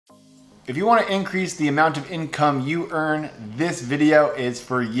If you want to increase the amount of income you earn, this video is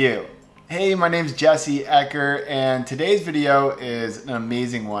for you. Hey, my name's Jesse Ecker, and today's video is an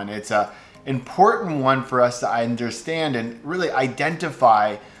amazing one. It's an important one for us to understand and really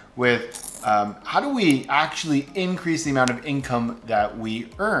identify with how do we actually increase the amount of income that we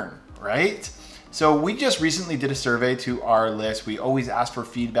earn, right? So we just recently did a survey to our list. We always ask for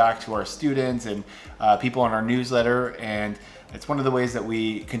feedback to our students and people on our newsletter, and it's one of the ways that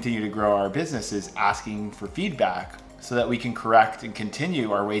we continue to grow our business is asking for feedback so that we can correct and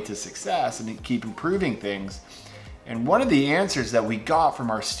continue our way to success and keep improving things. And one of the answers that we got from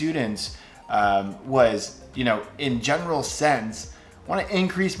our students was, in general sense, I want to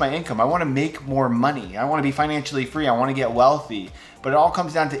increase my income. I want to make more money. I want to be financially free. I want to get wealthy. But it all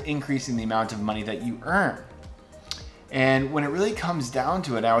comes down to increasing the amount of money that you earn. And when it really comes down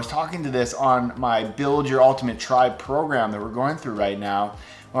to it, I was talking to this on my Build Your Ultimate Tribe program that we're going through right now.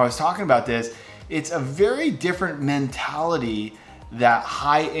 When I was talking about this, it's a very different mentality that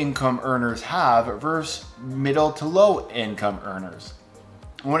high income earners have versus middle to low income earners.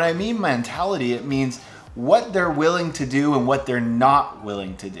 When I mean mentality, it means what they're willing to do and what they're not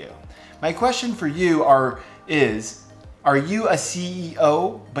willing to do. My question for you is, are you a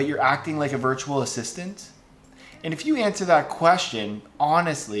CEO, but you're acting like a virtual assistant? And if you answer that question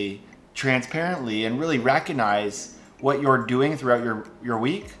honestly, transparently, and really recognize what you're doing throughout your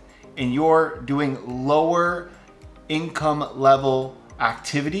week, and you're doing lower income level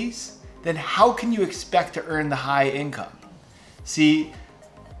activities, then how can you expect to earn the high income? See,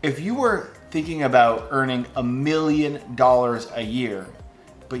 if you were thinking about earning $1 million a year,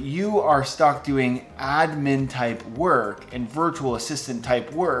 but you are stuck doing admin type work and virtual assistant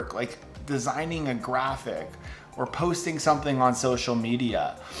type work, like designing a graphic or posting something on social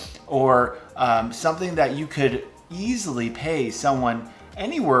media, or something that you could easily pay someone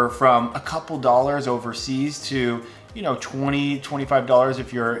anywhere from a couple dollars overseas to $20, $25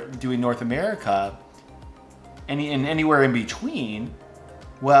 if you're doing North America, and anywhere in between,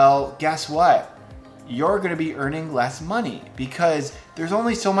 well, guess what? You're gonna be earning less money because there's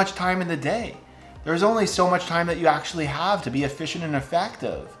only so much time in the day. There's only so much time that you actually have to be efficient and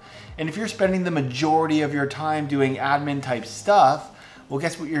effective. And if you're spending the majority of your time doing admin type stuff, well,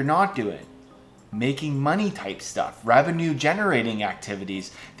 guess what you're not doing? Making money type stuff, revenue generating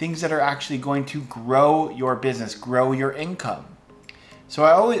activities, things that are actually going to grow your business, grow your income. So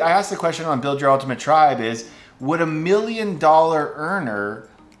I ask the question on Build Your Ultimate Tribe is, would $1 million earner,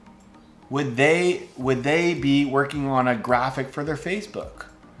 would they be working on a graphic for their Facebook?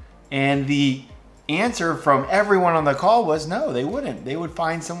 And the answer from everyone on the call was no, they wouldn't. They would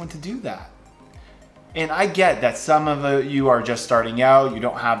find someone to do that. And I get that some of you are just starting out, you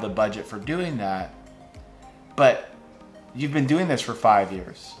don't have the budget for doing that, but you've been doing this for 5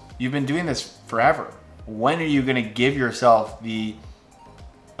 years. You've been doing this forever. When are you gonna give yourself the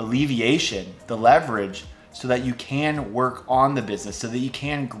alleviation, the leverage, so that you can work on the business, so that you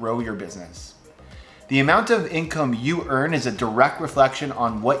can grow your business? The amount of income you earn is a direct reflection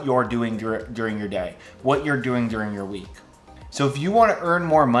on what you're doing during your day, what you're doing during your week. So if you want to earn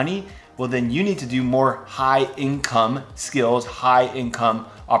more money, well, then you need to do more high income skills, high income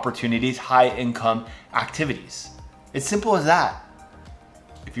opportunities, high income activities. It's simple as that.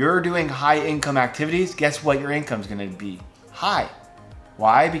 If you're doing high income activities, guess what your income is going to be? High.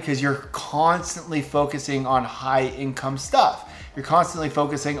 Why? Because you're constantly focusing on high income stuff. You're constantly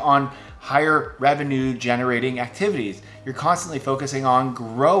focusing on higher revenue generating activities. You're constantly focusing on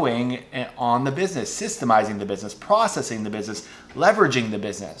growing on the business, systemizing the business, processing the business, leveraging the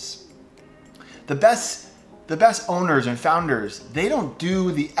business. The best owners and founders, they don't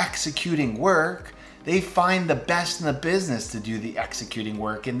do the executing work. They find the best in the business to do the executing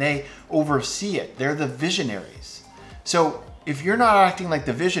work, and they oversee it. They're the visionaries. So if you're not acting like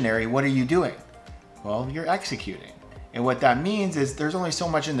the visionary, what are you doing? Well, you're executing. And what that means is there's only so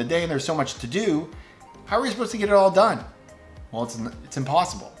much in the day and there's so much to do. How are we supposed to get it all done? Well, it's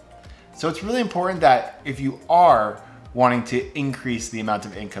impossible. So it's really important that if you are wanting to increase the amount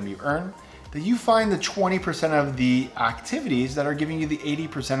of income you earn, that you find the 20% of the activities that are giving you the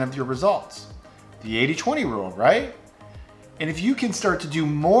 80% of your results. The 80-20 rule, right? And if you can start to do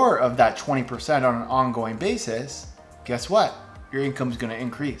more of that 20% on an ongoing basis, guess what? Your income is going to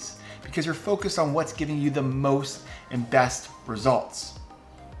increase because you're focused on what's giving you the most and best results,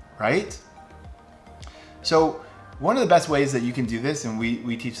 right? So one of the best ways that you can do this, and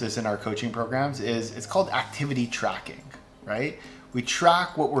we teach this in our coaching programs, is it's called activity tracking, right? We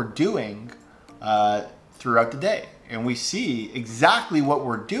track what we're doing throughout the day, and we see exactly what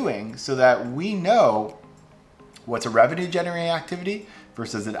we're doing so that we know what's a revenue generating activity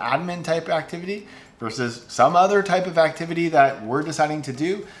versus an admin type activity versus some other type of activity that we're deciding to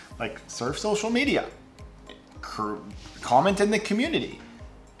do, like surf social media, comment in the community.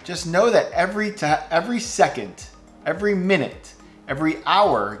 Just know that every second, every minute, every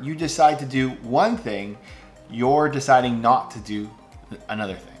hour you decide to do one thing, you're deciding not to do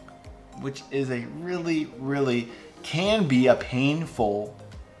another thing, which is a really can be a painful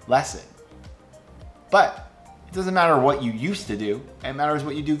lesson. But it doesn't matter what you used to do, it matters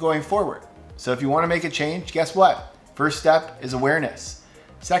what you do going forward. So if you want to make a change, guess what? First step is awareness.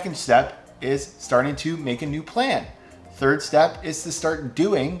 Second step is starting to make a new plan. Third step is to start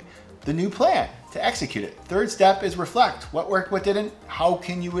doing the new plan, to execute it. Third step is reflect. What worked, what didn't? How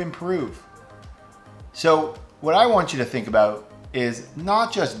can you improve? So what I want you to think about is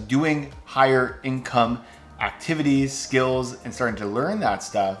not just doing higher income activities, skills, and starting to learn that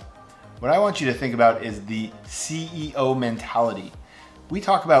stuff. What I want you to think about is the CEO mentality. We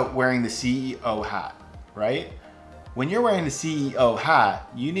talk about wearing the CEO hat, right? When you're wearing the CEO hat,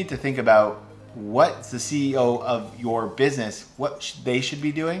 you need to think about what's the CEO of your business, what they should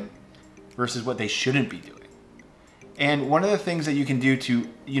be doing versus what they shouldn't be doing. And one of the things that you can do to,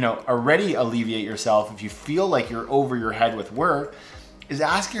 already alleviate yourself if you feel like you're over your head with work is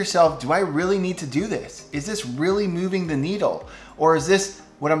ask yourself, do I really need to do this? Is this really moving the needle? Or is this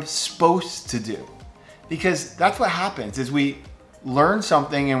what I'm supposed to do? Because that's what happens is we learn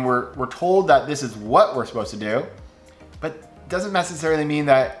something and we're told that this is what we're supposed to do, but it doesn't necessarily mean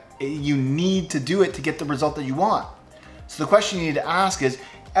that you need to do it to get the result that you want. So the question you need to ask is,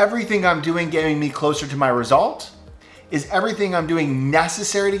 everything I'm doing getting me closer to my result? Is everything I'm doing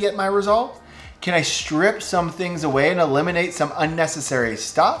necessary to get my result? Can I strip some things away and eliminate some unnecessary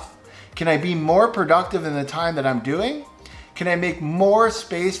stuff? Can I be more productive in the time that I'm doing? Can I make more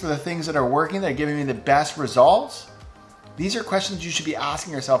space for the things that are working, that are giving me the best results? These are questions you should be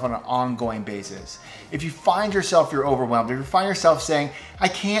asking yourself on an ongoing basis. If you find yourself you're overwhelmed, if you find yourself saying, I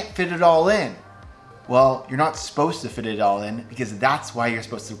can't fit it all in, well, you're not supposed to fit it all in, because that's why you're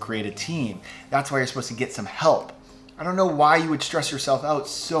supposed to create a team. That's why you're supposed to get some help. I don't know why you would stress yourself out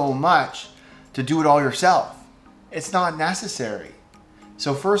so much to do it all yourself. It's not necessary.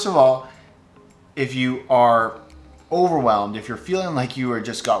 So first of all, if you are overwhelmed, if you're feeling like you are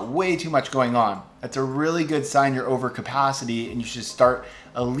just got way too much going on, that's a really good sign you're over capacity, and you should start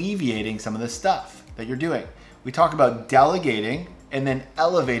alleviating some of the stuff that you're doing. We talk about delegating and then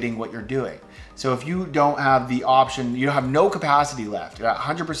elevating what you're doing. So if you don't have the option, you don't have no capacity left, you're at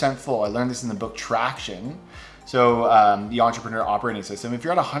 100% full. I learned this in the book Traction. So the Entrepreneur Operating System, if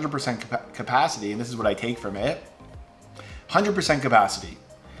you're at 100% capacity, and this is what I take from it, 100% capacity,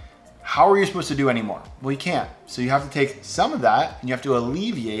 how are you supposed to do anymore? Well, you can't. So you have to take some of that and you have to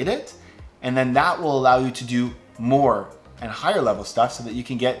alleviate it, and then that will allow you to do more and higher level stuff so that you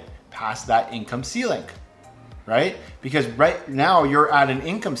can get past that income ceiling, right? Because right now you're at an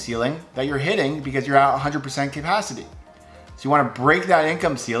income ceiling that you're hitting because you're at 100% capacity. So you want to break that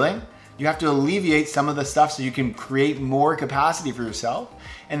income ceiling. You have to alleviate some of the stuff so you can create more capacity for yourself.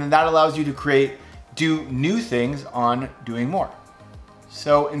 And then that allows you to do new things on doing more.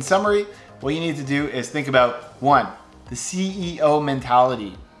 So in summary, what you need to do is think about, one, the CEO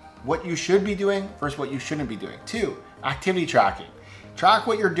mentality, what you should be doing versus what you shouldn't be doing. Two, activity tracking. Track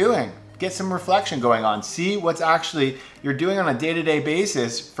what you're doing. Get some reflection going on. See what's actually you're doing on a day-to-day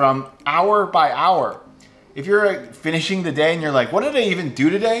basis from hour by hour. If you're finishing the day and you're like, what did I even do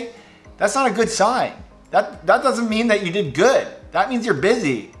today? That's not a good sign. That doesn't mean that you did good. That means you're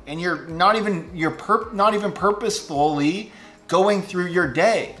busy and you're not even purposefully going through your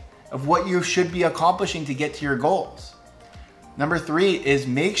day of what you should be accomplishing to get to your goals. Number three is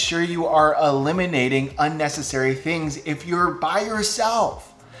make sure you are eliminating unnecessary things. If you're by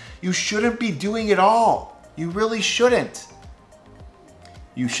yourself, you shouldn't be doing it all. You really shouldn't.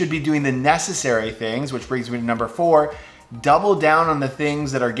 You should be doing the necessary things, which brings me to number four. Double down on the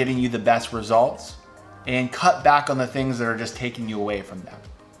things that are getting you the best results and cut back on the things that are just taking you away from them,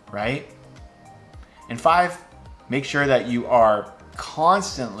 right? And five, make sure that you are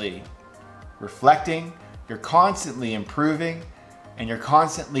constantly reflecting, you're constantly improving, and you're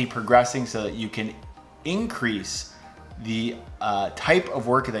constantly progressing so that you can increase the type of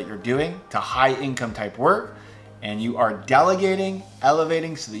work that you're doing to high income type work, and you are delegating,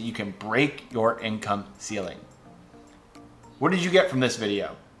 elevating so that you can break your income ceiling. What did you get from this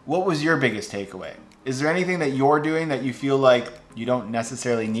video? What was your biggest takeaway? Is there anything that you're doing that you feel like you don't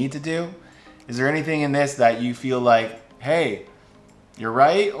necessarily need to do? Is there anything in this that you feel like, hey, you're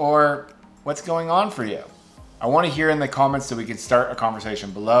right, or what's going on for you? I want to hear in the comments so we can start a conversation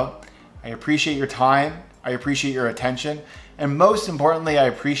below. I appreciate your time. I appreciate your attention. And most importantly, I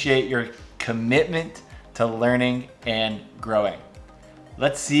appreciate your commitment to learning and growing.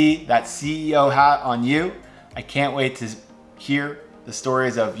 Let's see that CEO hat on you. I can't wait to hear the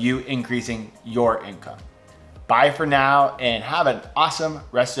stories of you increasing your income. Bye for now and have an awesome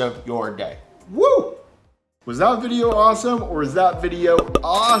rest of your day. Woo! Was that video awesome or is that video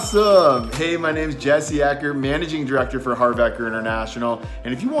awesome? Hey, my name's Jesse Ecker, Managing Director for Harvecker International.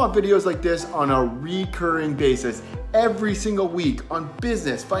 And if you want videos like this on a recurring basis, every single week on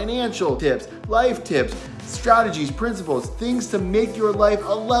business, financial tips, life tips, strategies, principles, things to make your life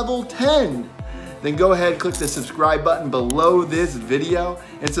a level 10, then go ahead, click the subscribe button below this video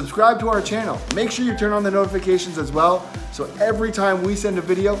and subscribe to our channel. Make sure you turn on the notifications as well, so every time we send a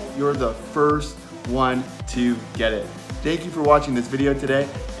video, you're the first one to get it. Thank you for watching this video today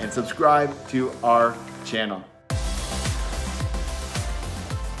and subscribe to our channel.